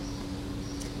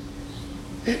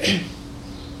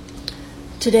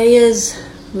Today is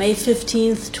May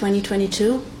 15th,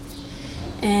 2022,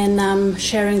 and I'm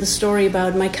sharing the story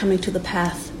about my coming to the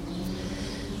path.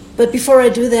 But before I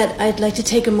do that, I'd like to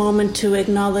take a moment to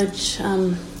acknowledge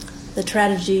the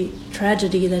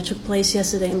tragedy that took place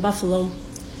yesterday in Buffalo.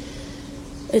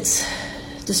 It's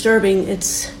disturbing.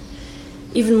 It's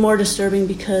even more disturbing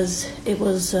because it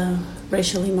was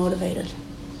racially motivated.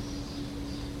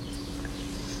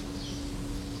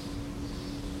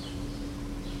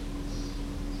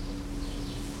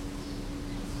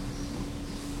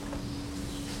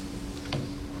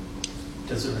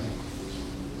 Desiree,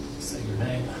 say your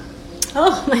name.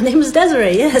 Oh, my name is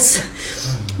Desiree, yes.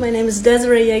 My name is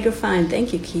Desiree Yeager-Fine.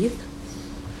 Thank you, Keith.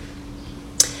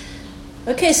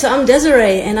 Okay, so I'm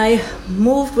Desiree, and I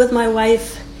moved with my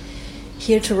wife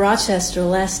here to Rochester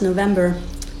last November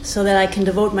so that I can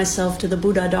devote myself to the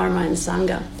Buddha, Dharma, and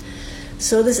Sangha.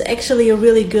 So this is actually a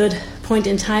really good point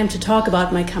in time to talk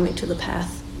about my coming to the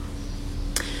path.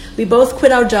 We both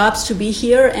quit our jobs to be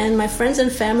here, and my friends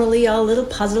and family are a little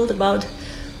puzzled about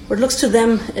what looks to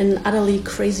them an utterly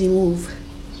crazy move.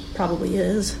 Probably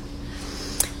is.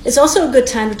 It's also a good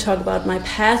time to talk about my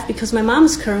path because my mom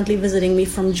is currently visiting me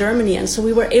from Germany, and so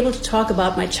we were able to talk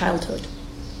about my childhood.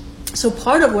 So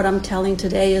part of what I'm telling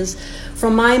today is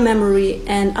from my memory,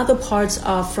 and other parts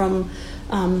are from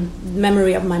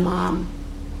memory of my mom.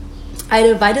 I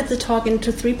divided the talk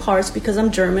into 3 parts because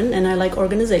I'm German and I like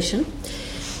organization.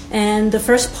 And the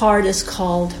first part is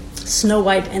called Snow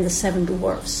White and the Seven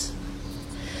Dwarfs.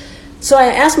 So I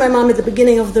asked my mom at the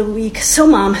beginning of the week, "So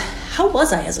Mom, how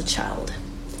was I as a child?"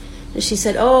 And she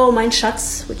said, "Oh, mein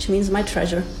Schatz," which means my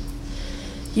treasure.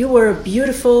 "You were a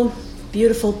beautiful,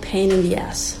 beautiful pain in the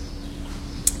ass."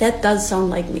 That does sound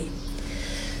like me.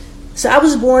 So I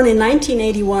was born in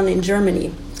 1981 in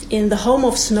Germany, in the home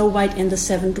of Snow White and the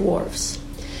Seven Dwarfs.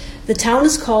 The town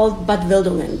is called Bad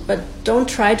Wildungen, but don't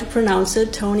try to pronounce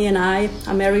it. Tony and I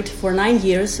are married for 9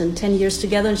 years and 10 years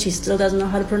together, and she still doesn't know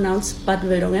how to pronounce Bad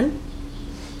Wildungen.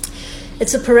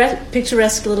 It's a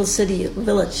picturesque little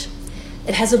village.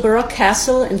 It has a Baroque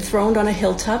castle enthroned on a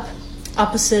hilltop,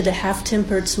 opposite a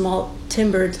half-timbered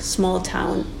small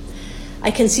town. I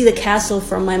can see the castle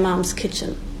from my mom's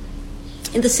kitchen.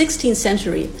 In the 16th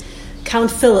century,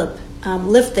 Count Philip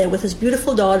lived there with his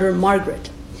beautiful daughter, Margaret.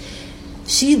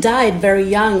 She died very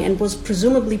young and was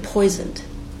presumably poisoned,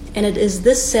 and it is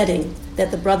this setting that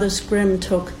the Brothers Grimm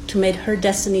took to make her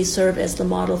destiny serve as the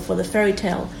model for the fairy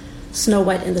tale Snow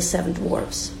White and the Seven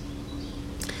Dwarfs.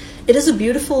 It is a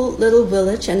beautiful little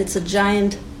village, and it's a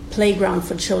giant playground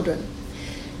for children.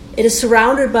 It is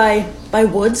surrounded by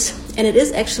woods, and it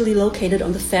is actually located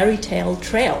on the fairy tale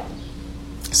trail.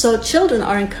 So children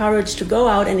are encouraged to go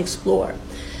out and explore.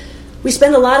 We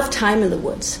spend a lot of time in the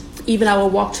woods. Even our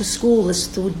walk to school is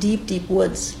through deep, deep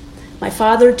woods. My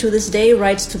father, to this day,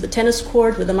 rides to the tennis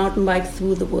court with a mountain bike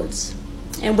through the woods.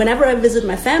 And whenever I visit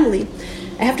my family,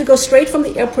 I have to go straight from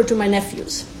the airport to my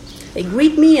nephews. They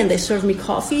greet me and they serve me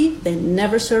coffee. They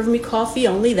never serve me coffee,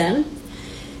 only then.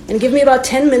 And give me about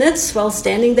 10 minutes while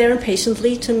standing there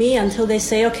impatiently to me until they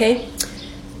say, "Okay,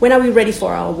 when are we ready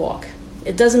for our walk?"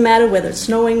 It doesn't matter whether it's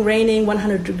snowing, raining,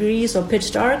 100 degrees, or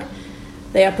pitch dark.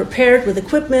 They are prepared with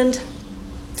equipment.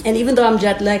 And even though I'm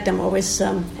jet-lagged, I'm always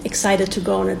excited to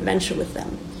go on an adventure with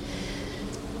them.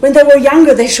 When they were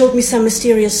younger, they showed me some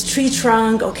mysterious tree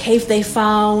trunk or cave they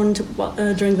found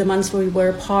during the months where we were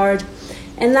apart.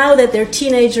 And now that they're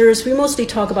teenagers, we mostly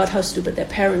talk about how stupid their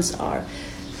parents are.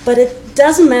 But it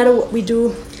doesn't matter what we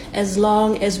do as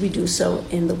long as we do so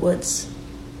in the woods.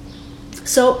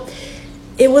 So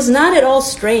it was not at all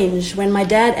strange when my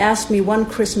dad asked me one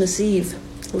Christmas Eve,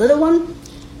 "Little one,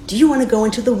 do you want to go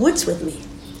into the woods with me?"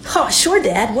 "Oh, sure,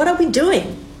 Dad. What are we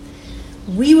doing?"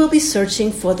 "We will be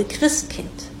searching for the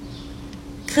Christkind."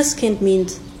 Christkind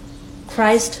means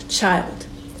Christ child.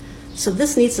 So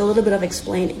this needs a little bit of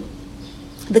explaining.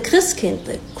 The Christkind,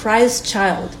 the Christ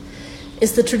child,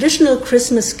 is the traditional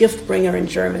Christmas gift bringer in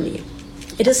Germany.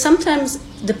 It is sometimes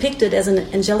depicted as an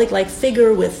angelic-like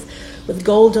figure with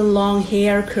golden long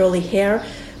hair, curly hair,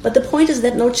 but the point is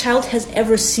that no child has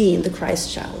ever seen the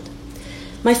Christ child.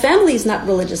 My family is not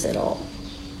religious at all.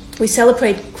 We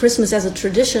celebrate Christmas as a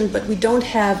tradition, but we don't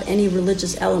have any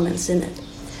religious elements in it.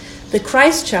 The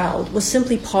Christ child was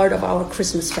simply part of our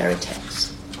Christmas fairy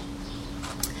tales.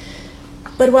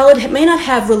 But while it may not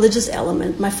have religious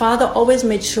element, my father always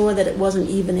made sure that it was an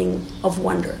evening of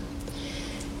wonder.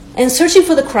 And searching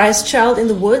for the Christ child in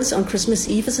the woods on Christmas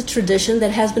Eve is a tradition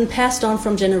that has been passed on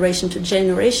from generation to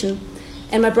generation,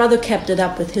 and my brother kept it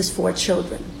up with his 4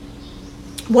 children.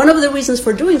 One of the reasons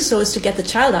for doing so is to get the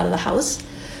child out of the house,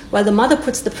 while the mother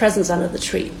puts the presents under the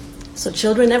tree. So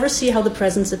children never see how the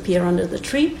presents appear under the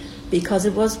tree because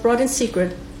it was brought in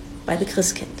secret by the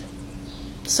Christkind.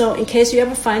 So in case you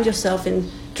ever find yourself in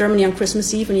Germany on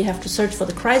Christmas Eve and you have to search for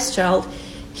the Christ child,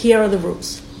 here are the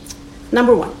rules.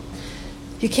 Number 1,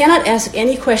 you cannot ask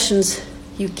any questions.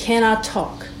 You cannot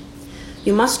talk.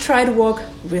 You must try to walk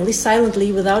really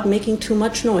silently without making too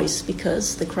much noise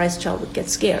because the Christ child would get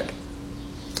scared.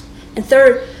 And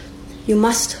third, you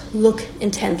must look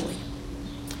intently.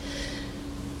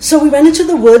 So we went into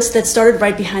the woods that started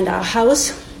right behind our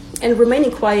house, and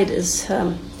remaining quiet is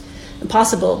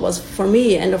impossible. It was for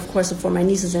me and, of course, for my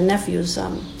nieces and nephews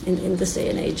in this day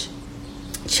and age.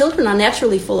 Children are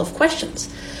naturally full of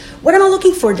questions. What am I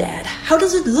looking for, Dad? How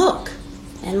does it look?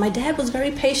 And my dad was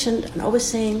very patient and always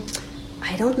saying,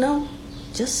 I don't know,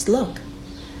 just look.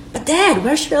 But Dad,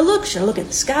 where should I look? Should I look at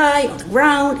the sky, on the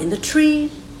ground, in the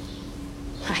tree?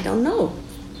 I don't know,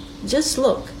 just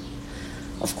look.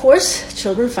 Of course,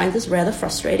 children find this rather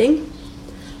frustrating.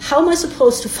 How am I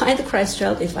supposed to find the Christ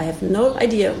child if I have no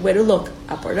idea where to look,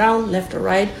 up or down, left or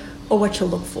right, or what to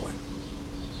look for?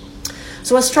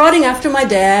 So I was trotting after my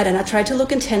dad, and I tried to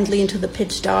look intently into the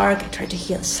pitch dark. I tried to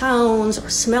hear sounds or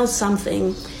smell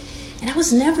something, and I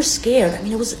was never scared. I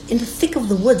mean, it was in the thick of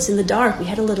the woods, in the dark. We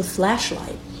had a little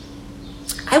flashlight.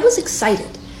 I was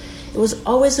excited. It was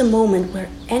always a moment where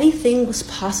anything was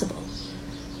possible.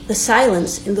 The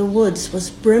silence in the woods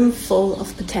was brimful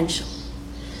of potential.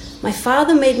 My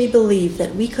father made me believe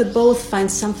that we could both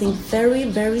find something very,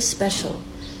 very special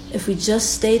if we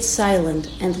just stayed silent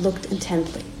and looked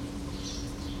intently.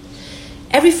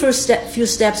 Every few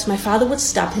steps, my father would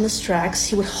stop in his tracks.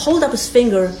 He would hold up his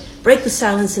finger, break the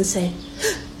silence, and say,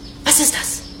 "Was ist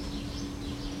das?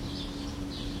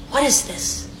 What is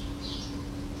this?"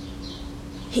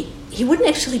 He wouldn't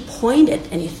actually point at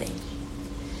anything.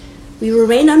 We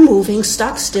remained unmoving,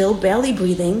 stock still, barely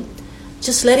breathing,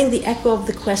 just letting the echo of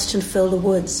the question fill the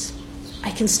woods.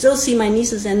 I can still see my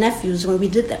nieces and nephews when we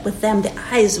did that with them, their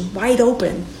eyes wide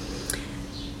open.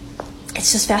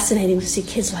 It's just fascinating to see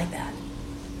kids like that.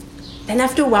 Then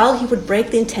after a while, he would break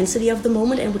the intensity of the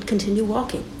moment and would continue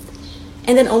walking.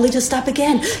 And then only to stop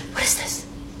again. What is this?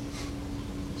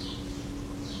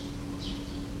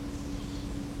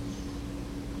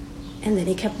 And then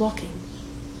he kept walking.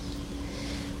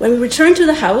 When we returned to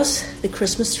the house, the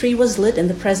Christmas tree was lit and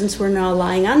the presents were now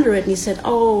lying under it. And he said,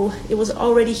 "Oh, it was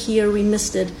already here. We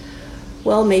missed it.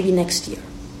 Well, maybe next year."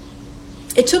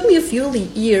 It took me a few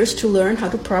years to learn how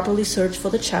to properly search for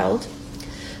the child,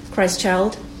 Christ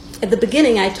child. At the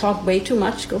beginning, I talked way too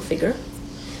much, go figure.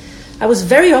 I was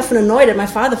very often annoyed at my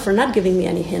father for not giving me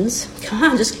any hints. Come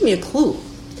on, just give me a clue.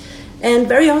 And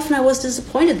very often I was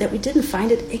disappointed that we didn't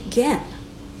find it again.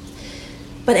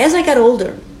 But as I got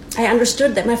older, I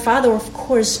understood that my father, of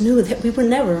course, knew that we would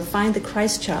never find the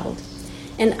Christ child.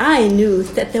 And I knew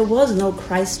that there was no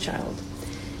Christ child.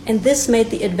 And this made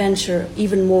the adventure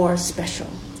even more special.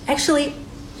 Actually,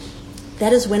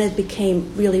 that is when it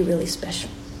became really, really special.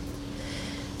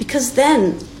 Because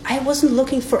then I wasn't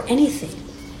looking for anything.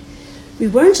 We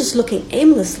weren't just looking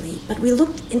aimlessly, but we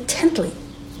looked intently.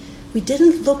 We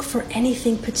didn't look for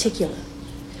anything particular.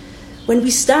 When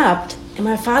we stopped, and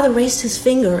my father raised his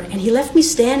finger, and he left me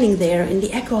standing there in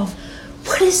the echo of,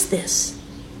 "What is this?"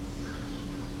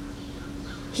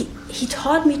 He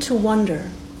taught me to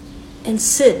wonder and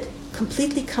sit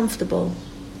completely comfortable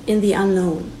in the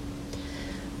unknown.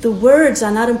 The words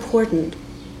are not important.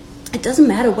 It doesn't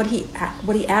matter what he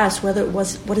asked, whether it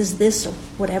was, "What is this?" or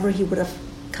whatever he would have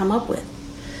come up with.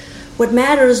 What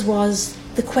matters was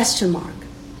the question mark.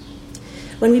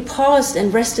 When we paused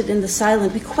and rested in the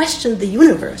silence, we questioned the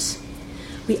universe.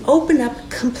 We opened up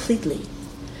completely.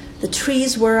 The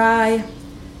trees were I,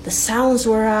 the sounds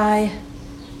were I,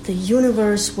 the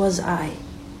universe was I.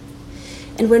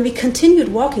 And when we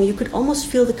continued walking, you could almost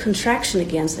feel the contraction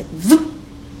again. It's like, vroom!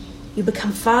 You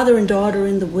become father and daughter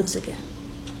in the woods again.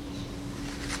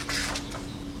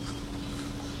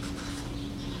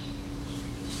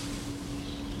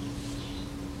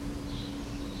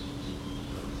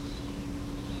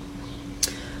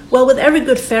 Well, with every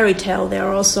good fairy tale, there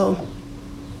are also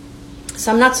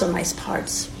some not so nice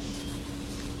parts.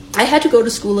 I had to go to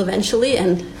school eventually,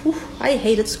 and I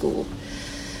hated school.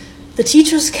 The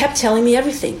teachers kept telling me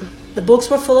everything. The books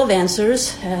were full of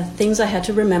answers, things I had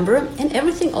to remember, and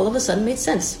everything all of a sudden made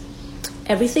sense.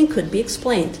 Everything could be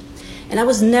explained, and I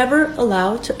was never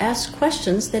allowed to ask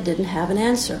questions that didn't have an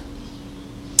answer.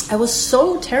 I was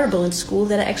so terrible in school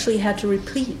that I actually had to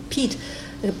repeat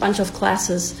a bunch of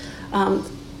classes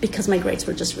because my grades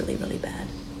were just really, really bad.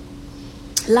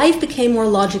 Life became more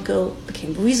logical,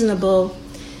 became reasonable,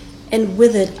 and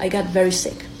with it, I got very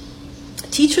sick.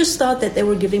 Teachers thought that they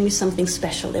were giving me something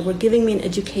special. They were giving me an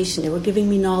education. They were giving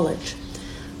me knowledge.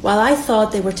 While I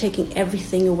thought they were taking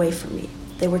everything away from me.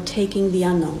 They were taking the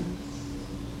unknown.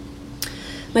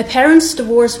 My parents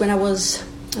divorced when I was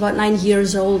about 9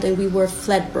 years old, and we were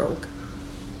flat broke.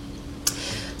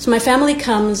 So my family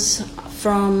comes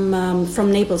from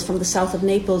Naples, from the south of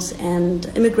Naples, and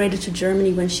immigrated to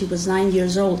Germany when she was 9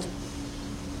 years old.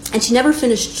 And she never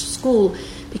finished school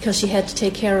because she had to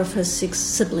take care of her 6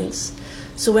 siblings.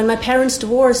 So when my parents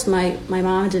divorced, my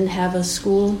mom didn't have a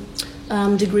school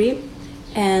degree,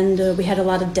 and we had a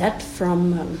lot of debt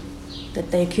from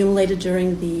that they accumulated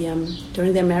during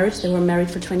their marriage. They were married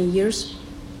for 20 years.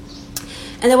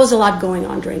 And there was a lot going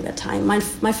on during that time. My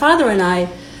father and I,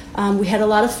 we had a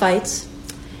lot of fights,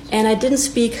 and I didn't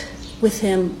speak with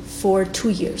him for 2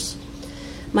 years.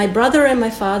 My brother and my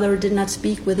father did not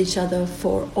speak with each other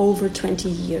for over 20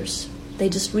 years. They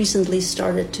just recently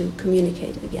started to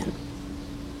communicate again.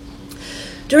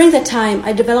 During that time,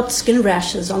 I developed skin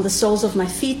rashes on the soles of my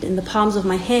feet, in the palms of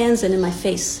my hands, and in my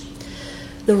face.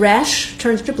 The rash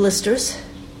turned to blisters.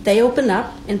 They opened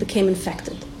up and became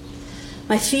infected.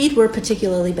 My feet were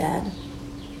particularly bad.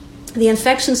 The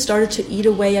infection started to eat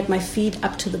away at my feet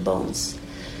up to the bones.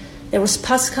 There was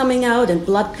pus coming out and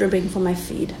blood dripping from my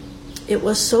feet. It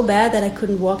was so bad that I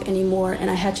couldn't walk anymore, and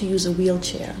I had to use a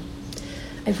wheelchair.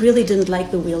 I really didn't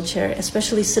like the wheelchair,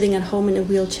 especially sitting at home in a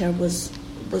wheelchair was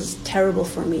terrible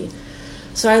for me.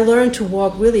 So I learned to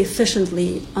walk really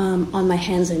efficiently on my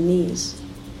hands and knees.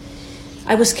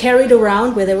 I was carried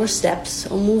around where there were steps,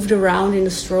 or moved around in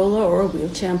a stroller or a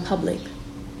wheelchair in public.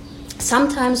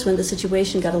 Sometimes when the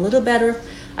situation got a little better,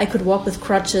 I could walk with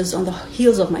crutches on the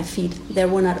heels of my feet. They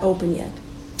were not open yet.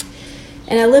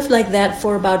 And I lived like that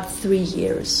for about 3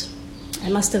 years. I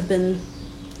must have been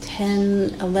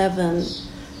 10, 11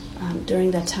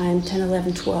 during that time, 10,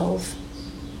 11, 12.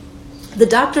 The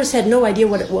doctors had no idea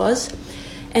what it was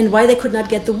and why they could not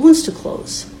get the wounds to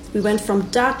close. We went from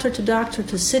doctor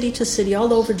to city,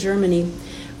 all over Germany.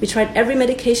 We tried every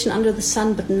medication under the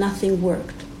sun, but nothing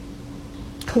worked.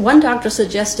 One doctor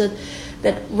suggested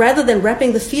that rather than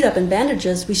wrapping the feet up in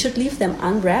bandages, we should leave them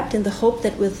unwrapped in the hope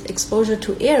that with exposure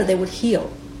to air, they would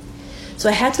heal. So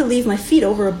I had to leave my feet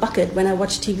over a bucket when I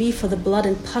watched TV for the blood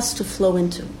and pus to flow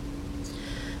into.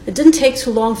 It didn't take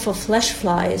too long for flesh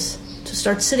flies to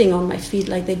start sitting on my feet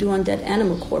like they do on dead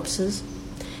animal corpses,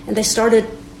 and they started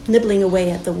nibbling away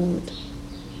at the wound.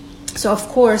 So of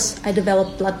course, I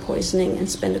developed blood poisoning and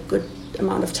spent a good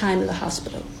amount of time in the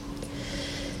hospital.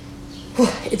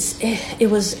 It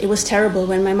was terrible.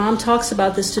 When my mom talks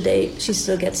about this today, she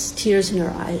still gets tears in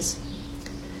her eyes.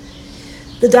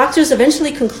 The doctors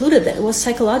eventually concluded that it was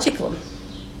psychological.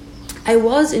 I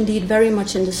was indeed very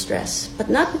much in distress, but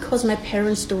not because my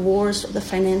parents divorced or the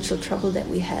financial trouble that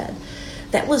we had.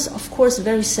 That was, of course,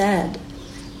 very sad,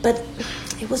 but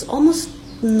it was almost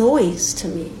noise to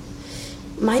me.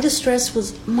 My distress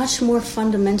was much more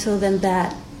fundamental than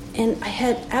that, and I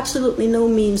had absolutely no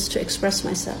means to express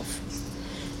myself.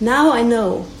 Now I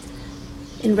know,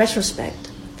 in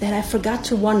retrospect, that I forgot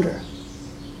to wonder.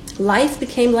 Life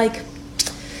became like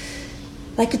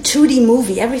a 2D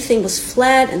movie. Everything was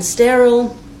flat and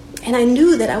sterile, and I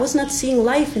knew that I was not seeing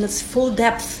life in its full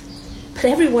depth. But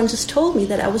everyone just told me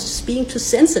that I was just being too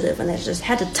sensitive, and I just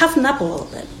had to toughen up a little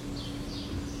bit.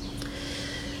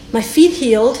 My feet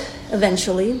healed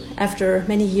eventually after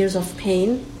many years of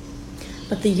pain,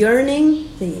 but the yearning,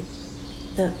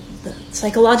 the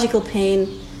psychological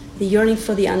pain, the yearning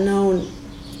for the unknown,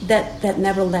 that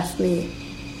never left me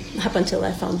up until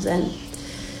I found Zen.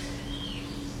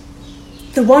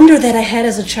 The wonder that I had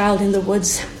as a child in the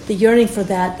woods, the yearning for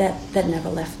that never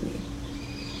left me.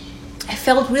 I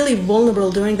felt really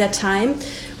vulnerable during that time.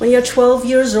 When you're 12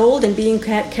 years old and being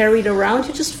carried around,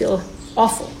 you just feel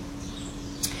awful.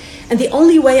 And the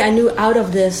only way I knew out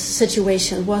of this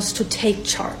situation was to take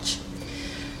charge.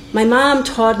 My mom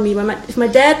taught me, if my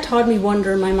dad taught me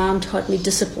wonder, my mom taught me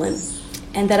discipline,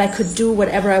 and that I could do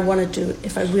whatever I wanted to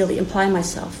if I really apply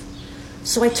myself.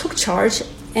 So I took charge,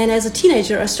 and as a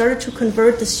teenager, I started to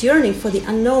convert this yearning for the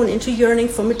unknown into yearning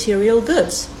for material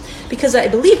goods, because I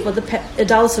believed what the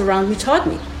adults around me taught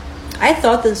me. I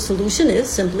thought the solution is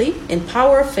simply in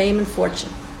power, fame, and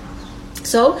fortune.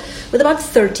 So, with about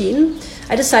 13,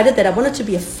 I decided that I wanted to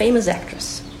be a famous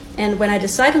actress. And when I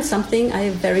decide on something, I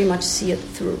very much see it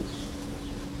through.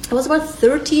 I was about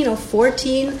 13 or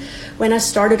 14 when I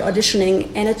started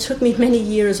auditioning, and it took me many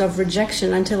years of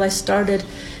rejection until I started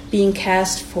being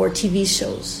cast for TV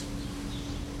shows.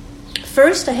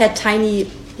 First, I had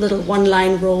tiny little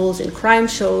one-line roles in crime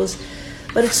shows,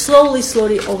 but it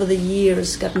slowly over the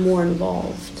years got more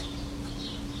involved.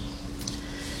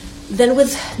 Then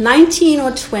with 19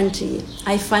 or 20,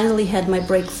 I finally had my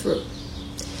breakthrough.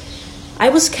 I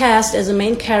was cast as a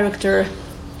main character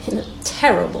in a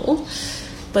terrible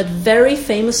but very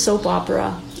famous soap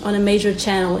opera on a major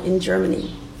channel in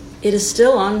Germany. It is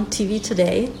still on TV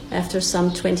today after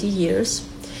some 20 years,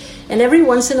 and every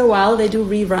once in a while they do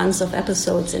reruns of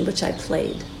episodes in which I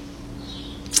played.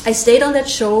 I stayed on that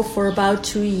show for about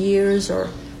 2 years or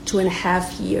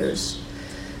 2.5 years.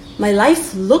 My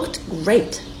life looked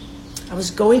great. I was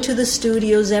going to the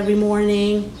studios every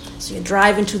morning, so you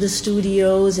drive into the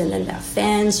studios and then there are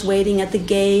fans waiting at the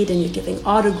gate and you're giving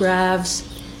autographs.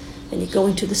 Then you go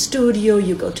into the studio,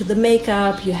 you go to the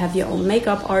makeup, you have your own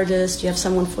makeup artist, you have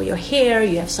someone for your hair,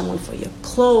 you have someone for your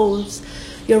clothes.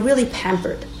 You're really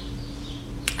pampered.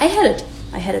 I had it.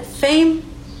 I had it, fame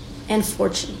and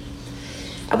fortune.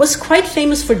 I was quite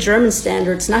famous for German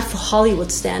standards, not for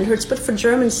Hollywood standards, but for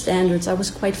German standards I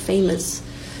was quite famous,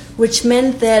 which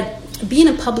meant that being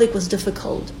in public was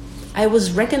difficult. I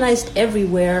was recognized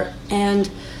everywhere, and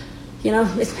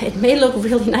it may look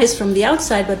really nice from the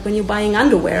outside, but when you're buying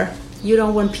underwear, you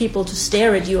don't want people to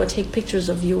stare at you or take pictures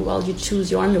of you while you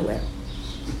choose your underwear.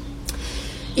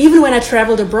 Even when I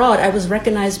traveled abroad, I was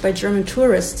recognized by German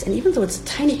tourists, and even though it's a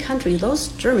tiny country, those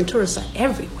German tourists are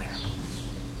everywhere.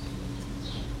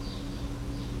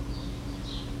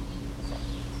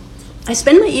 I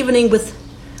spend my evening with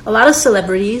a lot of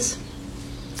celebrities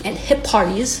and hip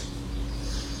parties.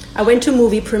 I went to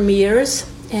movie premieres,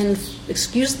 and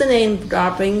excuse the name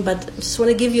dropping, but I just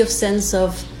want to give you a sense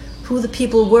of who the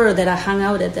people were that I hung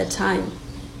out at that time.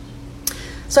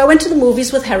 So I went to the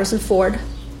movies with Harrison Ford,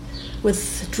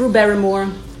 with Drew Barrymore,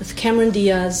 with Cameron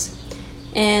Diaz,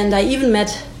 and I even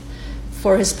met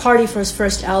for his party for his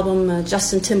first album,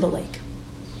 Justin Timberlake.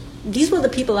 These were the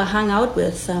people I hung out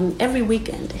with every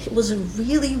weekend. It was a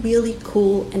really, really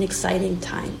cool and exciting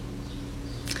time.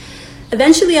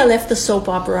 Eventually, I left the soap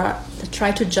opera to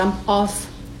try to jump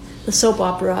off the soap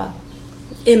opera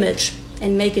image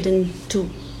and make it into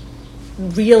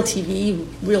real TV,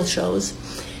 real shows.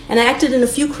 And I acted in a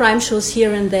few crime shows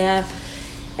here and there.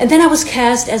 And then I was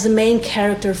cast as a main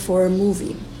character for a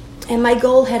movie. And my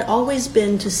goal had always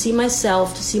been to see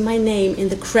myself, to see my name in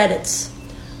the credits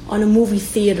on a movie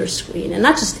theater screen. And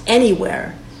not just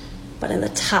anywhere, but in the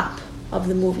top of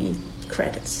the movie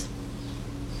credits.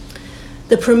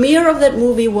 The premiere of that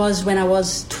movie was when I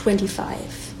was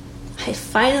 25. I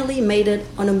finally made it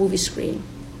on a movie screen.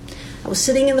 I was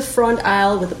sitting in the front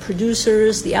aisle with the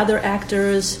producers, the other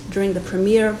actors during the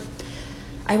premiere.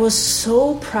 I was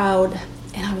so proud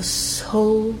and I was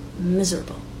so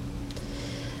miserable.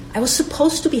 I was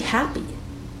supposed to be happy.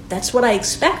 That's what I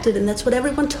expected and that's what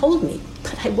everyone told me,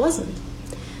 but I wasn't.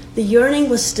 The yearning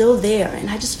was still there and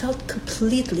I just felt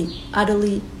completely,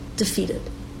 utterly defeated.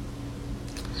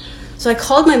 So I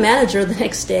called my manager the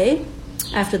next day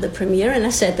after the premiere and I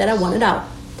said that I wanted out.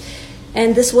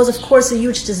 And this was, of course, a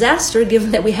huge disaster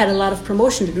given that we had a lot of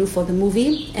promotion to do for the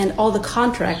movie and all the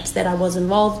contracts that I was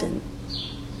involved in.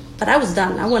 But I was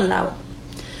done. I wanted out.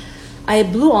 I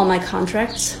blew all my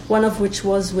contracts, one of which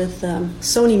was with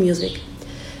Sony Music,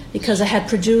 because I had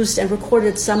produced and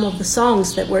recorded some of the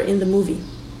songs that were in the movie.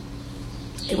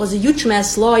 It was a huge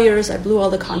mess, lawyers, I blew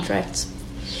all the contracts.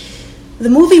 The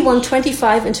movie won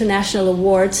 25 international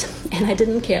awards, and I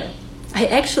didn't care. I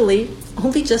actually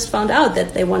only just found out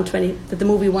that that the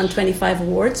movie won 25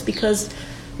 awards because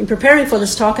in preparing for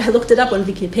this talk, I looked it up on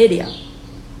Wikipedia.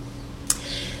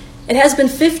 It has been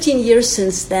 15 years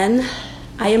since then.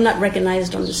 I am not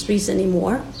recognized on the streets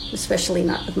anymore, especially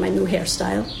not with my new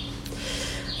hairstyle.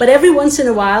 But every once in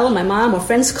a while, my mom or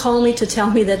friends call me to tell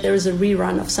me that there is a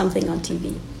rerun of something on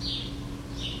TV.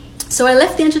 So I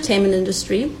left the entertainment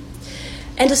industry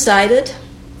and decided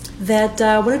that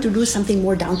I wanted to do something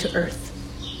more down to earth.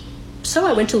 So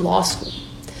I went to law school.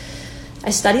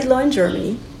 I studied law in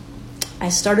Germany. I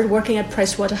started working at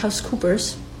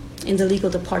PricewaterhouseCoopers in the legal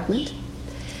department.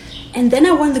 And then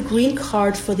I won the green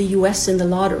card for the US in the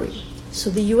lottery. So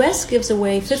the US gives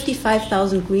away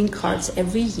 55,000 green cards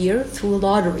every year through a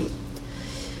lottery.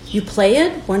 You play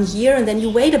it 1 year and then you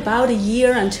wait about a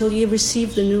year until you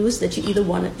receive the news that you either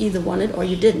won it or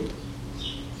you didn't.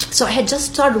 So I had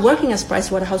just started working as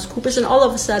PricewaterhouseCoopers and all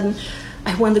of a sudden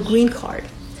I won the green card.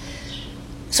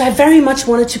 So I very much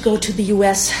wanted to go to the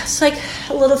US. It's like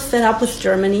a little fed up with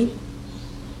Germany.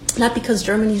 Not because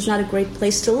Germany is not a great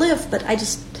place to live, but I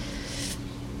just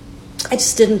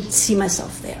didn't see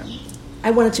myself there.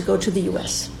 I wanted to go to the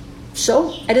US.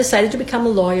 So I decided to become a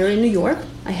lawyer in New York.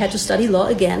 I had to study law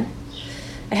again.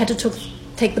 I had to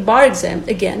take the bar exam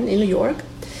again in New York.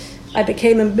 I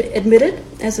became admitted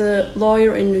as a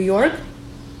lawyer in New York.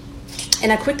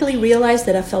 And I quickly realized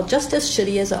that I felt just as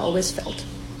shitty as I always felt.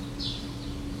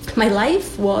 My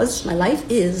life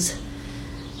is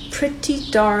pretty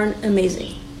darn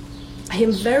amazing. I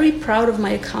am very proud of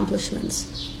my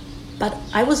accomplishments, but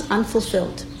I was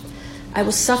unfulfilled. I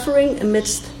was suffering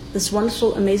amidst this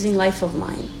wonderful, amazing life of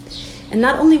mine. And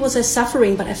not only was I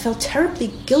suffering, but I felt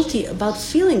terribly guilty about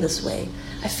feeling this way.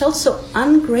 I felt so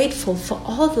ungrateful for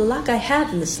all the luck I had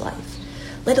in this life.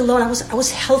 Let alone, I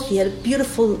was healthy, I had a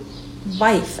beautiful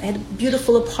wife, I had a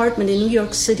beautiful apartment in New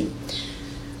York City.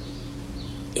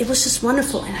 It was just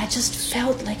wonderful, and I just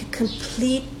felt like a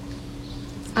complete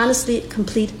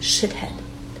shithead.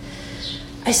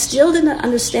 I still did not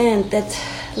understand that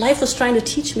life was trying to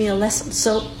teach me a lesson.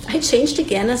 So I changed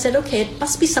again. I said, okay, it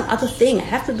must be some other thing. I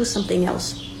have to do something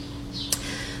else.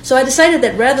 So I decided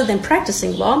that rather than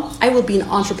practicing law, I will be an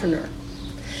entrepreneur.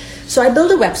 So I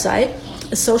built a website,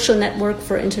 a social network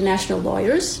for international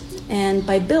lawyers. And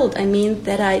by build, I mean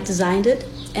that I designed it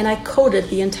and I coded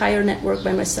the entire network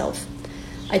by myself.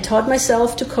 I taught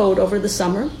myself to code over the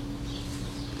summer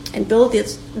and built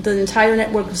the entire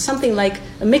network of something like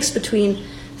a mix between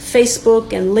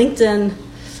Facebook and LinkedIn,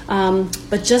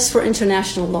 but just for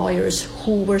international lawyers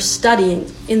who were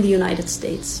studying in the United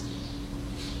States.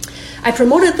 I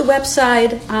promoted the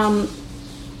website.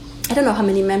 I don't know how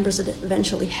many members it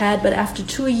eventually had, but after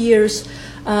 2 years,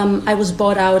 I was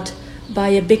bought out by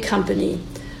a big company.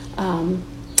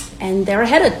 And there I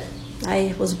headed.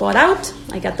 I was bought out,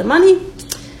 I got the money,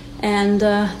 and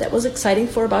that was exciting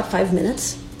for about 5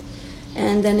 minutes.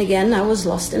 And then again, I was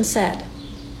lost and sad.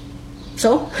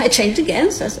 So I changed again.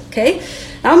 So I said, okay,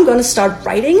 now I'm going to start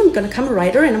writing. I'm going to become a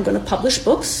writer, and I'm going to publish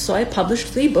books. So I published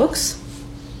 3 books.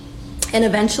 And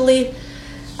eventually,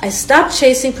 I stopped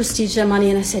chasing prestige and money,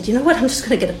 and I said, you know what? I'm just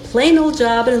going to get a plain old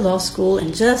job at a law school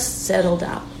and just settle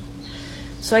down.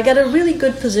 So I got a really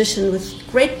good position with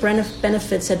great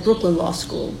benefits at Brooklyn Law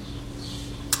School.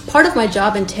 Part of my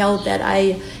job entailed that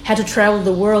I had to travel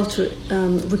the world to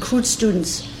recruit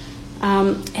students.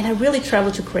 And I really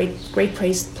traveled to great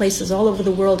places all over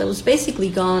the world. I was basically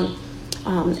gone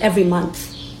every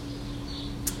month.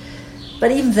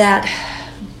 But even that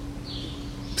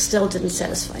still didn't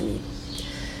satisfy me.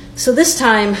 So this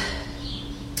time,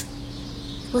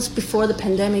 it was before the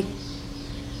pandemic,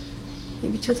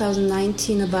 maybe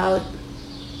 2019, about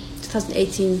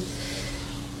 2018.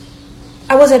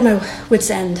 I was at my wit's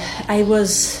end. I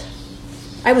was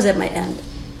at my end.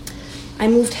 I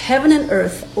moved heaven and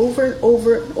earth over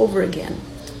and over again.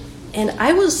 And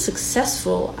I was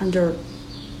successful under,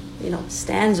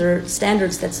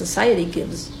 standards that society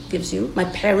gives you. My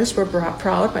parents were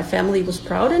proud, my family was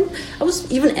proud, and I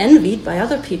was even envied by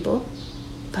other people.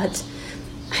 But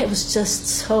I was just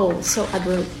so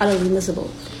utterly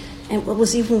miserable. And what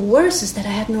was even worse is that I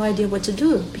had no idea what to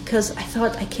do, because I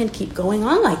thought, I can't keep going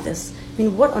on like this. I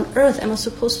mean, what on earth am I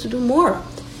supposed to do more?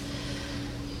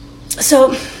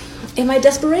 So in my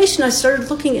desperation, I started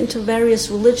looking into various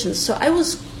religions. So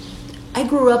I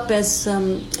grew up as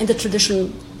in the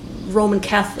tradition Roman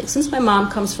Catholic, since my mom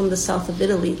comes from the south of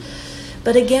Italy.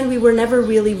 But again, we were never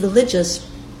really religious.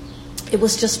 It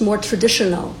was just more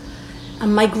traditional.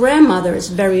 My grandmother is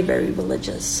very, very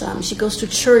religious. She goes to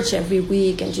church every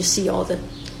week, and you see all the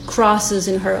crosses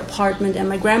in her apartment. And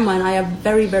my grandma and I are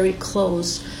very, very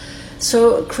close.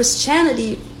 So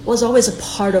Christianity was always a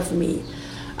part of me.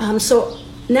 So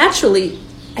naturally,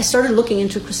 I started looking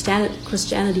into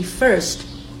Christianity first.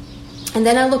 And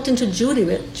then I looked into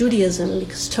Judaism,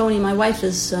 because Tony, my wife,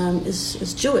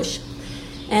 is Jewish.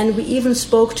 And we even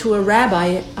spoke to a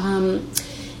rabbi,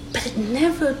 but it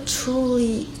never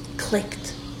truly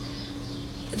clicked.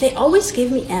 They always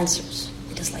gave me answers.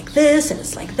 It is like this, and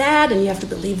it's like that, and you have to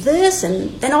believe this,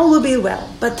 and then all will be well.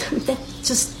 But that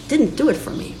just didn't do it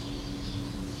for me.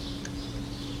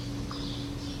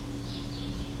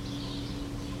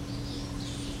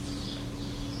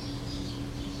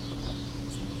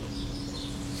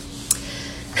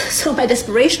 So in my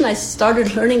desperation, I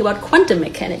started learning about quantum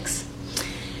mechanics.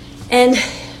 And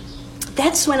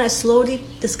that's when I slowly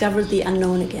discovered the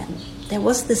unknown again. There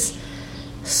was this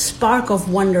spark of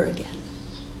wonder again.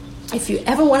 If you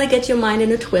ever want to get your mind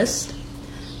in a twist,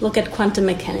 look at quantum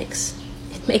mechanics.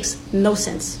 It makes no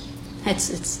sense.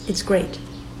 It's great.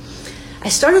 I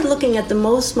started looking at the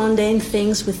most mundane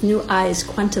things with new eyes,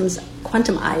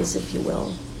 quantum eyes, if you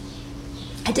will.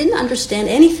 I didn't understand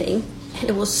anything, and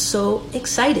it was so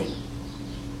exciting.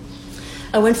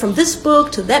 I went from this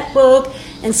book to that book,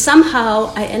 and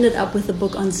somehow I ended up with a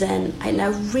book on Zen. And I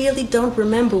really don't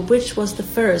remember which was the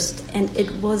first, and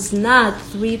it was not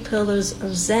 3 Pillars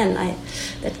of Zen.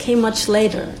 That came much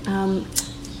later.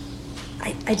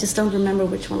 I just don't remember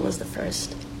which one was the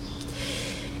first.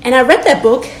 And I read that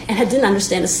book, and I didn't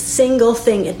understand a single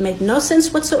thing. It made no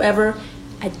sense whatsoever.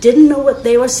 I didn't know what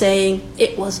they were saying.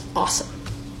 It was awesome.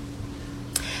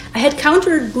 I had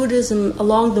countered Buddhism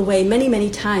along the way many, many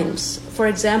times. For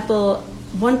example,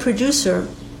 one producer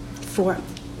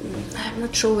I'm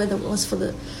not sure whether it was for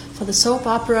the soap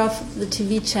opera, for the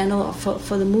TV channel, or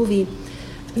for the movie,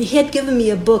 he had given me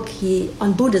a book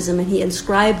on Buddhism, and he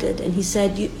inscribed it, and he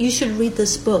said, you should read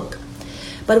this book.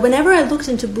 But whenever I looked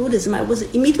into Buddhism, I was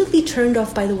immediately turned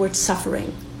off by the word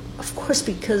suffering. Of course,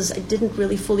 because I didn't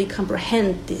really fully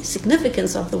comprehend the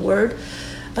significance of the word,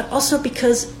 but also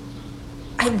because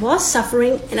I was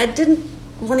suffering and I didn't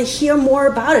want to hear more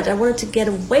about it. I wanted to get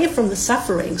away from the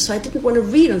suffering, so I didn't want to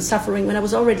read on suffering when I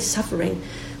was already suffering.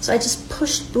 So I just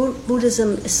pushed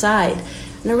Buddhism aside.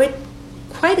 And I read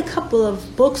quite a couple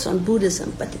of books on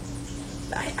Buddhism, but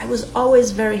I was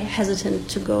always very hesitant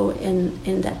to go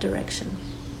in that direction.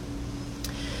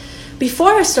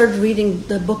 Before I started reading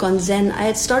the book on Zen, I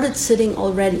had started sitting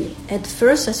already. At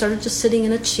first, I started just sitting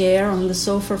in a chair on the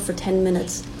sofa for 10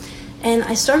 minutes. And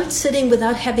I started sitting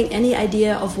without having any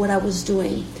idea of what I was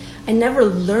doing. I never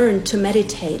learned to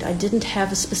meditate. I didn't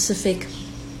have a specific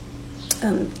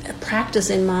practice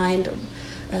in mind,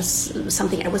 or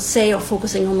something I would say, or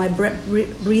focusing on my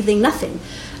breathing, nothing.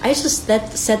 I just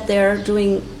sat there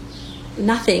doing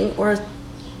nothing or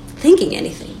thinking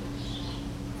anything.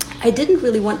 I didn't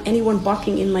really want anyone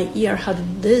barking in my ear how to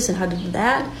do this and how to do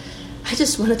that. I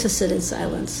just wanted to sit in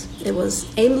silence. It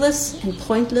was aimless and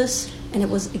pointless, and it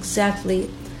was exactly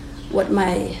what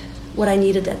I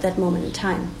needed at that moment in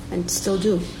time, and still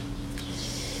do.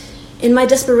 In my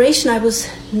desperation, I was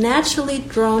naturally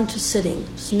drawn to sitting,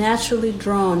 was naturally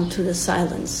drawn to the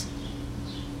silence.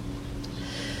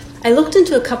 I looked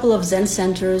into a couple of Zen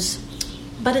centers,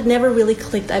 but it never really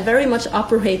clicked. I very much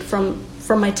operate from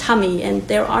my tummy, and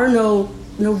there are no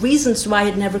reasons why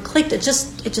it never clicked. It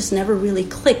just never really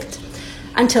clicked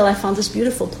until I found this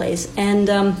beautiful place. And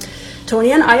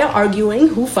Tony and I are arguing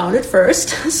who found it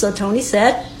first. So Tony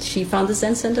said she found the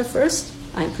Zen center first.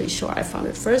 I'm pretty sure I found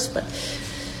it first, but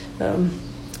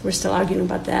we're still arguing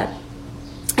about that.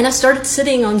 And I started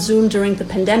sitting on Zoom during the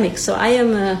pandemic. So I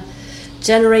am a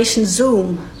generation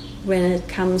Zoom when it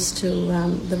comes to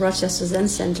the Rochester Zen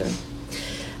Center.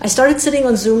 I started sitting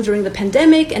on Zoom during the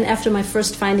pandemic, and after my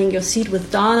first Finding Your Seat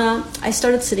with Donna, I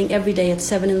started sitting every day at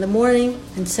 7 in the morning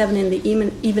and 7 in the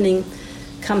evening,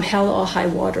 come hell or high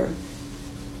water.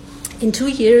 In 2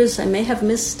 years, I may have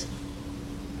missed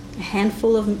a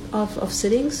handful of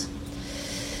sittings.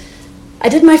 I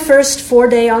did my first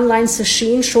 4-day online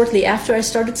sesshin shortly after I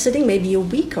started sitting, maybe a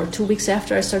week or 2 weeks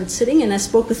after I started sitting, and I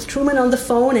spoke with Truman on the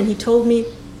phone, and he told me,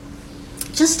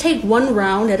 just take one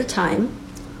round at a time.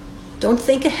 Don't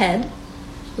think ahead,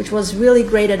 which was really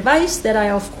great advice that I,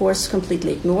 of course,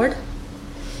 completely ignored.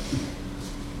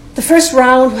 The first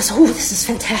round was, oh, this is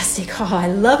fantastic. Oh, I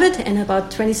love it. And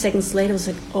about 20 seconds later, I was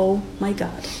like, oh, my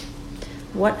God.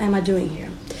 What am I doing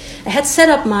here? I had set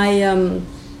up my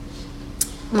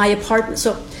my apartment.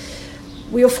 So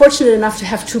we were fortunate enough to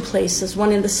have 2 places,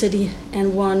 one in the city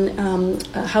and one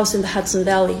a house in the Hudson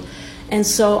Valley. And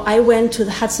so I went to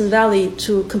the Hudson Valley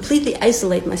to completely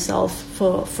isolate myself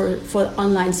for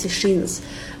online sessions.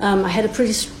 I had a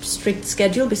pretty strict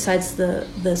schedule besides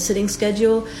the sitting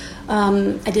schedule.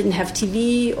 I didn't have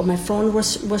TV, or my phone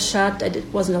was shut. I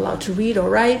wasn't allowed to read or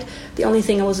write. The only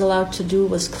thing I was allowed to do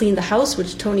was clean the house,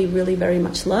 which Tony really very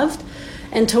much loved.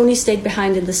 And Tony stayed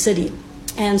behind in the city.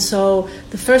 And so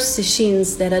the first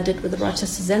sessions that I did with the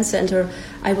Rochester Zen Center,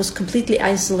 I was completely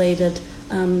isolated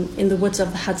in the woods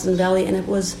of the Hudson Valley, and it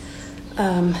was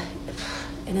an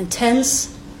intense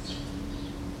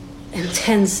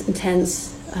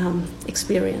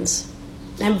experience.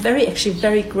 I'm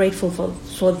very grateful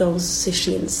for those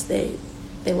sessions. They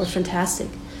were fantastic.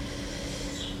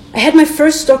 I had my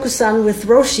first Dokusan with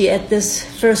Roshi at this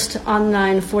first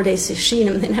online 4-day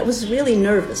session, and I was really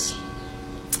nervous.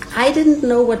 I didn't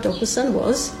know what Dokusan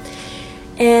was,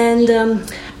 and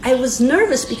I was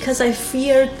nervous because I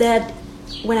feared that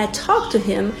when I talked to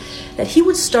him, that he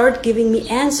would start giving me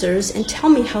answers and tell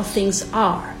me how things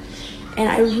are. And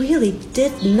I really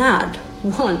did not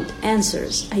want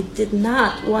answers. I did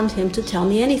not want him to tell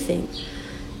me anything.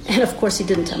 And of course, he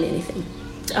didn't tell me anything.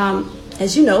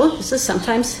 As you know, this is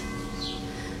sometimes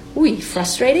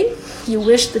frustrating. You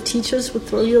wish the teachers would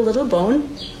throw you a little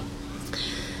bone.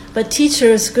 But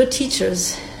teachers, good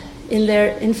teachers, in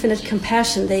their infinite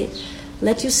compassion, they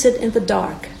let you sit in the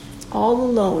dark, all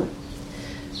alone.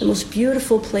 The most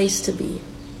beautiful place to be.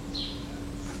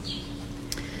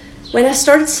 When I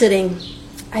started sitting,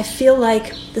 I feel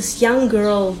like this young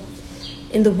girl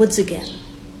in the woods again.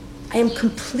 I am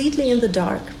completely in the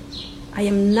dark. I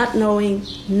am not knowing,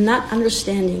 not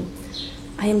understanding.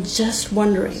 I am just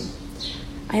wondering.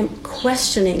 I am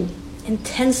questioning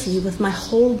intensely with my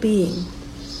whole being.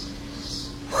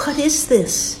 What is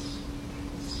this?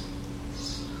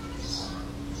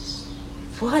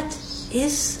 What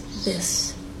is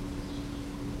this?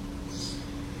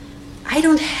 I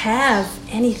don't have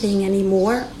anything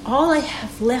anymore. All I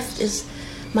have left is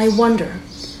my wonder,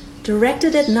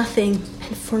 directed at nothing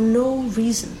and for no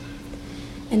reason.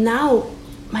 And now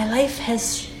my life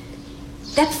has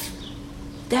depth,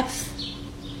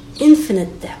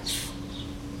 infinite depth.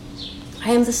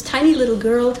 I am this tiny little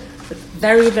girl with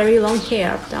very, very long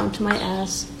hair down to my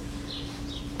ass,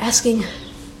 asking,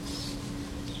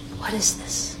 what is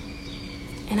this?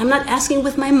 And I'm not asking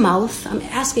with my mouth, I'm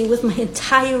asking with my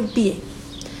entire being.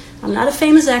 I'm not a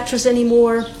famous actress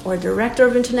anymore, or a director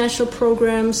of international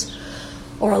programs,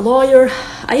 or a lawyer.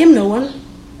 I am no one.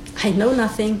 I know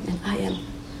nothing, and I am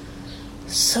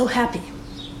so happy.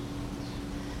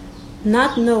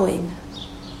 Not knowing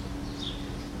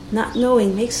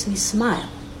makes me smile.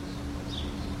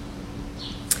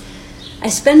 I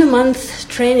spent a month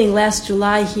training last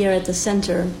July here at the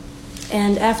center,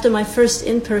 and after my first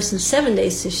in-person 7-day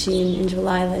sesshin in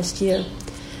July last year,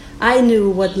 I knew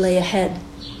what lay ahead.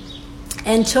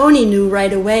 And Toni knew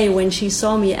right away when she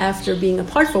saw me after being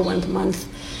apart for 1 month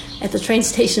at the train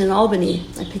station in Albany.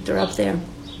 I picked her up there.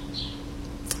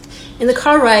 In the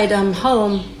car ride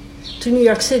home to New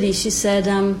York City, she said,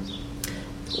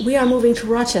 we are moving to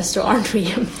Rochester, aren't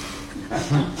we?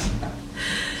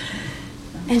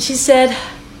 And she said,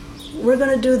 we're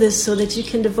going to do this so that you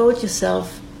can devote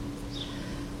yourself.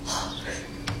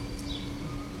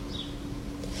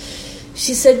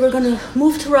 She said, we're going to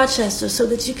move to Rochester so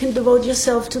that you can devote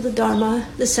yourself to the Dharma,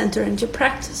 the center, and your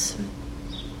practice.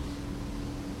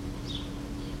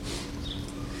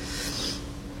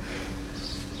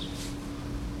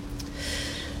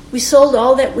 We sold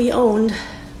all that we owned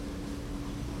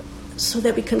so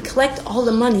that we can collect all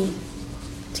the money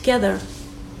together.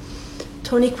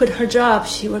 Toni quit her job.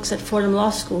 She works at Fordham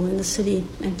Law School in the city,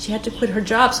 and she had to quit her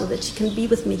job so that she can be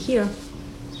with me here.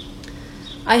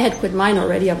 I had quit mine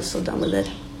already. I was so done with it.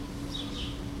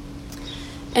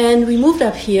 And we moved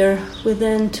up here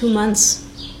within 2 months.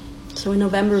 So in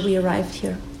November, we arrived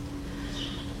here.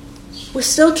 We're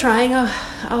still trying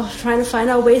to find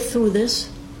our way through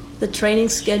this, the training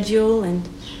schedule, and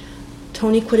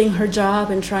Toni quitting her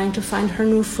job and trying to find her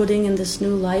new footing in this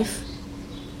new life.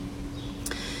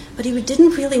 But we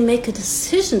didn't really make a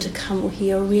decision to come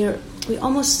here. We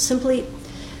simply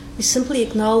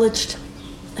acknowledged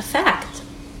a fact.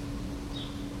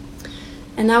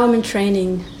 And now I'm in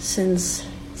training since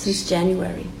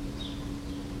January.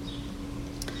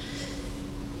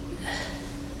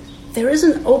 There is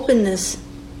an openness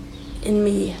in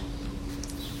me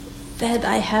that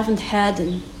I haven't had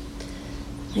in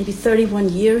maybe 31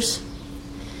 years.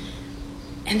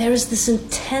 And there is this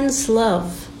intense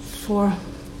love for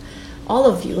all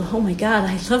of you. Oh my God,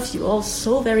 I love you all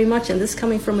so very much. And this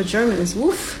coming from a German is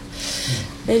woof.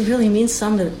 It really means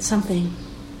something.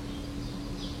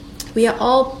 We are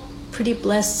all pretty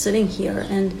blessed sitting here,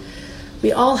 and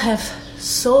we all have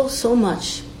so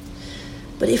much.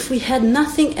 But if we had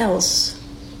nothing else,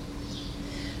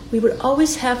 we would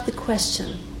always have the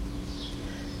question,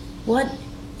 what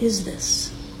is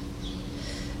this?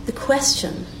 The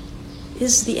question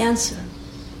is the answer.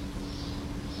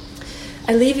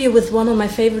 I leave you with one of my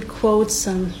favorite quotes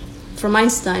from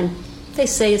Einstein. They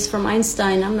say it's from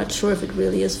Einstein. I'm not sure if it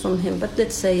really is from him, but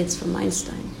let's say it's from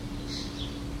Einstein.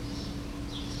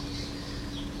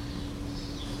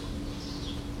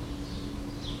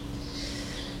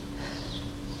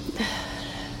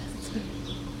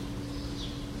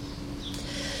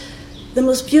 The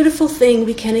most beautiful thing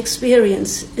we can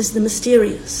experience is the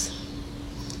mysterious.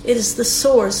 It is the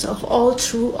source of all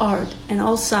true art and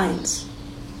all science.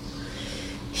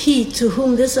 He to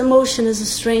whom this emotion is a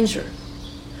stranger,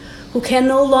 who can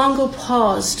no longer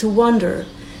pause to wonder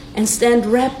and stand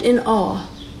wrapped in awe,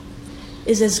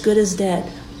 is as good as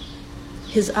dead.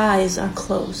 His eyes are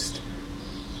closed.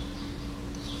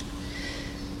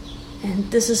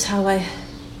 And this is how I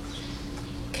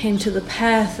came to the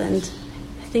path, and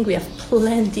I think we have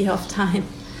plenty of time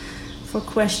for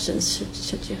questions,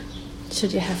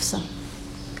 should you have some.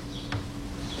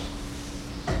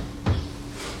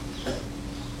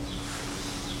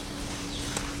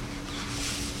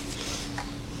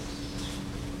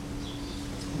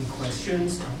 Any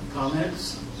questions,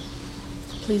 comments?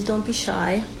 Please don't be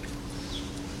shy.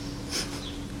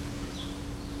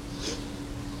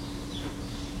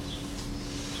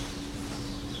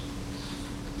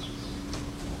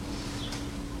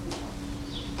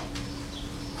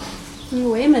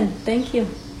 Wayman, thank you.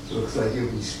 Looks like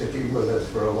you'll be sticking with us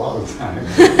for a long time.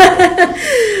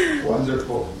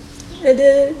 Wonderful. It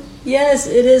is. Yes,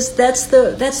 it is. That's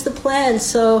the plan.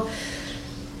 So,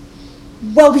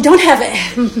 well, we don't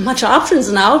have much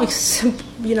options now because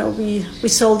we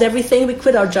sold everything. We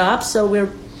quit our jobs, so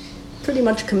we're pretty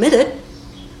much committed.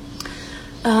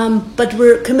 But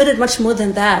we're committed much more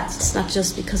than that. It's not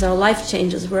just because our life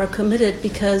changes. We're committed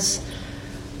because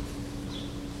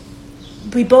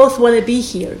we both want to be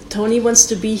here. Tony wants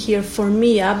to be here for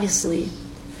me, obviously.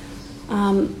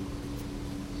 And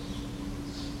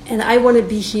I want to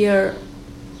be here.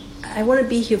 I want to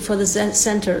be here for the Zen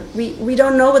Center. We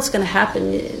don't know what's going to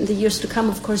happen in the years to come.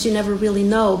 Of course, you never really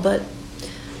know. But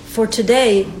for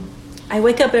today, I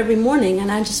wake up every morning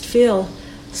and I just feel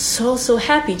so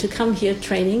happy to come here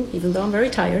training, even though I'm very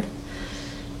tired,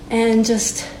 and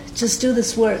just do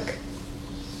this work.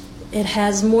 It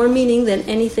has more meaning than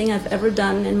anything I've ever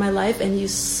done in my life, and you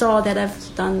saw that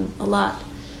I've done a lot.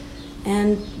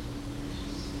 And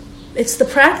it's the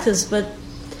practice, but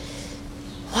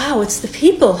wow, it's the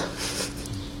people.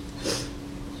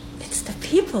 It's the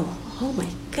people. Oh my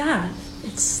God.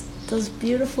 It's those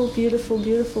beautiful, beautiful,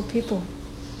 beautiful people.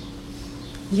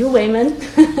 You, Wayman. You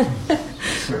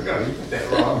put that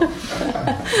wrong.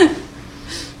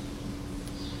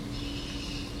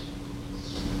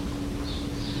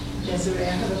 Desiree, I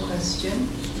have a question.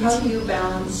 How do you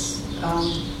balance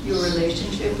your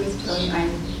relationship with Tony?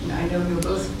 I know you're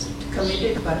both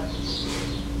committed, but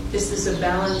is this a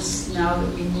balance now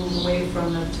that we move away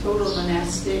from the total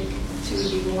monastic to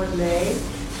the more lay?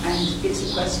 And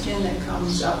it's a question that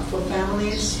comes up for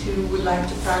families who would like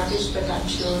to practice but have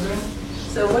children.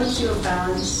 So what is your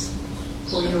balance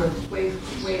for your way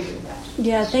with that?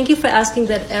 Yeah, thank you for asking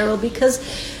that, Errol, because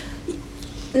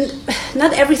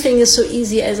not everything is so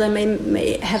easy as I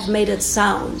may have made it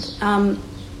sound.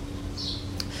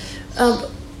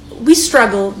 We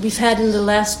struggle. We've had in the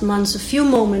last months a few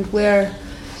moments where,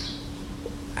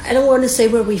 I don't want to say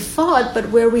where we fought, but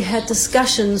where we had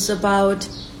discussions about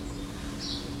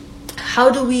how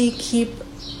do we keep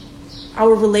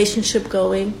our relationship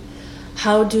going,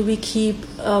 how do we keep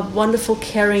a wonderful,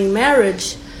 caring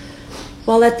marriage,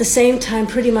 while at the same time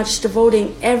pretty much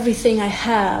devoting everything I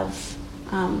have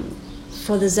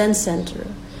for the Zen Center.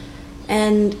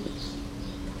 And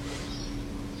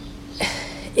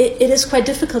it is quite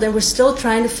difficult, and we're still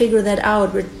trying to figure that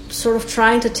out. We're sort of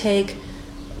trying to take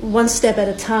one step at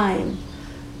a time.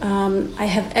 I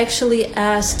have actually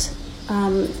asked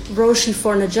Roshi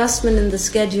for an adjustment in the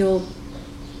schedule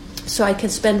so I can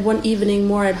spend one evening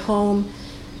more at home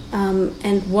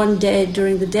and one day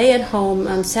during the day at home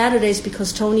on Saturdays,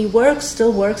 because Tony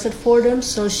still works at Fordham,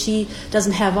 so she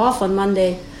doesn't have off on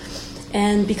Monday.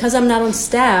 And because I'm not on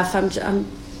staff, I'm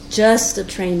just a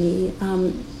trainee.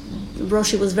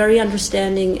 Roshi was very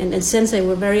understanding, and Sensei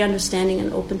were very understanding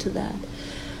and open to that.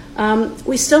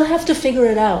 We still have to figure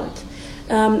it out.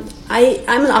 I'm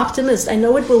an optimist. I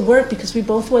know it will work because we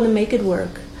both want to make it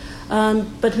work.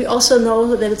 But we also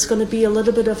know that it's going to be a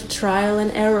little bit of a trial and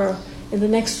error in the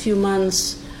next few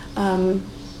months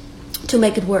to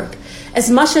make it work. As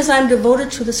much as I'm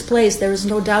devoted to this place, there is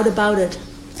no doubt about it.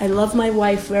 I love my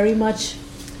wife very much,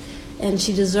 and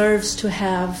she deserves to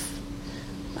have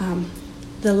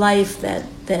the life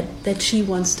that she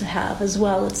wants to have as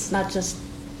well. It's not just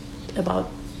about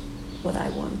what I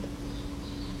want.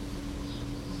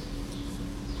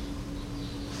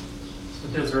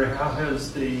 Desiree, how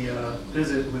has the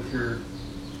visit with your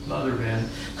mother been?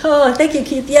 Oh, thank you,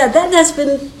 Keith. Yeah, that has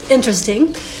been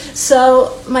interesting.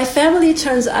 So my family,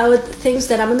 turns out, thinks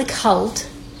that I'm in a cult,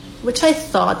 which I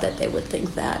thought that they would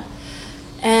think that.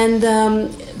 And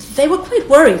they were quite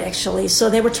worried, actually. So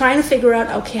they were trying to figure out,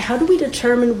 okay, how do we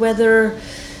determine whether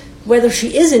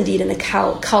she is indeed in a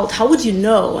cult? How would you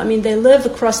know? I mean, they live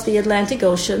across the Atlantic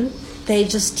Ocean. They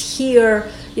just hear,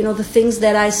 the things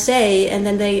that I say, and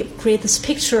then they create this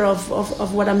picture of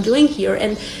what I'm doing here.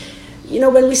 And,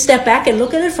 when we step back and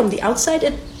look at it from the outside,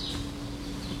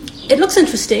 it looks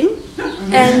interesting.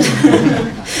 And,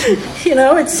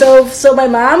 it's so my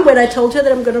mom, when I told her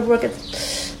that I'm going to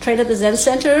train at the Zen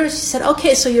Center, she said,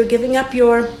 okay, so you're giving up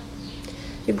your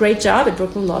great job at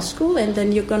Brooklyn Law School, and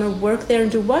then you're going to work there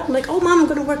and do what? I'm like, oh, Mom, I'm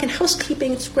going to work in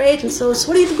housekeeping. It's great. And so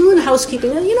what do you do in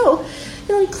housekeeping? And, you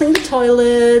clean the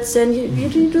toilets, and you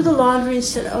do the laundry. And she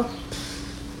said, oh,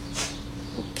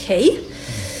 okay.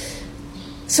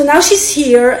 So now she's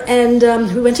here, and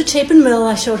we went to Chapin Mill.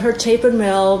 I showed her Chapin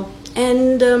Mill,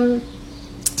 and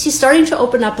she's starting to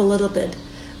open up a little bit,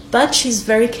 but she's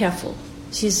very careful.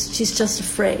 She's just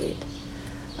afraid.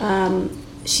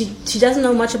 she doesn't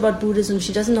know much about Buddhism.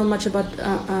 She doesn't know much about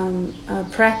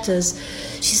practice.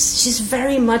 She's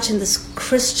very much in this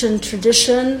Christian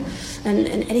tradition, and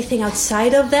anything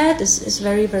outside of that is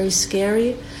very, very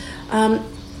scary.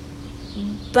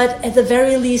 But at the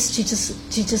very least, she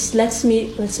just lets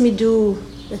me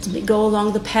go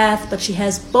along the path. But she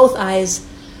has both eyes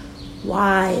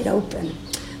wide open.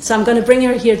 So I'm going to bring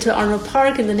her here to Arnold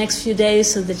Park in the next few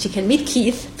days so that she can meet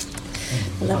Keith,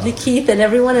 lovely Keith, and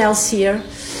everyone else here.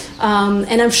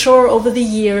 And I'm sure over the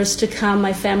years to come,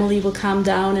 my family will calm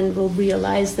down and will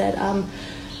realize that I'm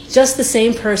just the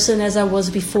same person as I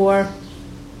was before,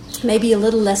 maybe a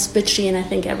little less bitchy, and I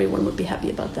think everyone would be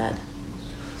happy about that.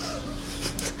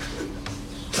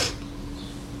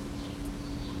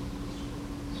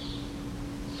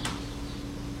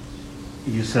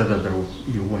 You said that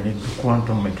you went into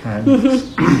quantum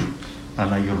mechanics,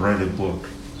 and you read a book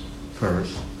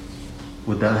first.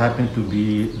 Would that happen to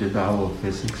be the Tao of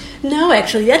Physics? No,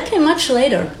 actually, that came much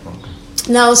later. Okay.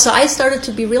 No, so I started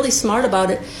to be really smart about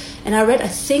it, and I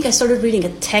think I started reading a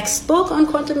textbook on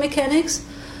quantum mechanics.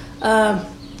 I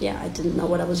didn't know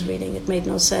what I was reading. It made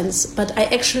no sense. But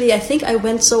I think I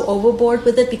went so overboard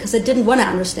with it because I didn't want to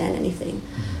understand anything.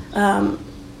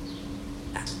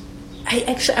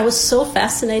 I was so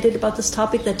fascinated about this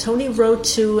topic that Tony wrote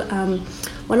to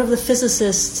one of the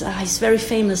physicists. He's very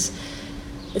famous.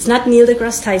 It's not Neil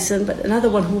deGrasse Tyson, but another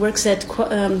one who works at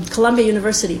Columbia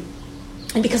University.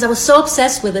 And because I was so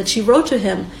obsessed with it, she wrote to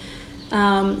him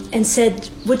and said,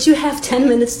 would you have 10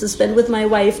 minutes to spend with my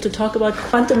wife to talk about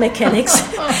quantum mechanics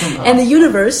and the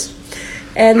universe?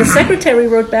 And the secretary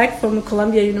wrote back from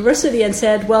Columbia University and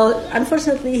said, well,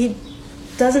 unfortunately, he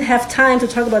doesn't have time to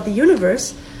talk about the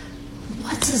universe.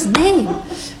 What's his name? I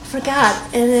forgot.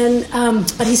 And then,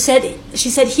 but she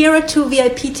said, here are 2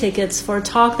 VIP tickets for a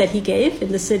talk that he gave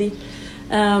in the city.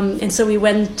 And so we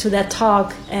went to that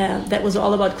talk that was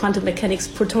all about quantum mechanics.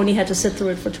 Poor Tony had to sit through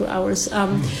it for 2 hours.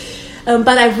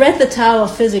 But I read the Tao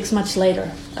of Physics much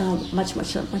later, much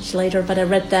later. But I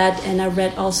read that, and I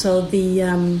read also the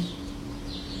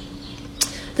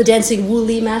Dancing Wu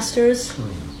Li Masters.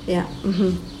 Yeah.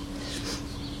 Mm-hmm.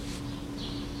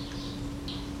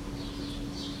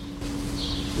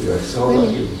 We are so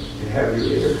lucky to have you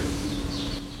here.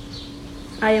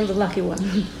 I am the lucky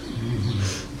one.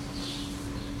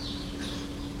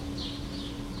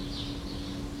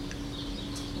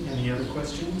 Any other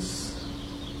questions?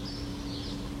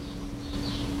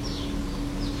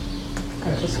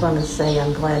 I just want to say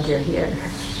I'm glad you're here.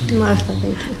 Martha,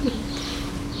 thank you.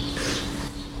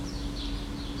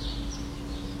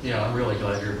 Yeah, I'm really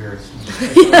glad you're here.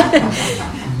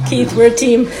 Keith, we're a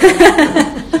team.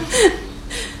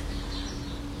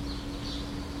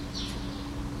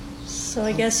 So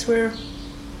I guess we're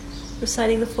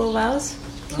reciting the 4 vows.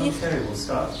 Keith? Okay, we'll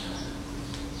stop.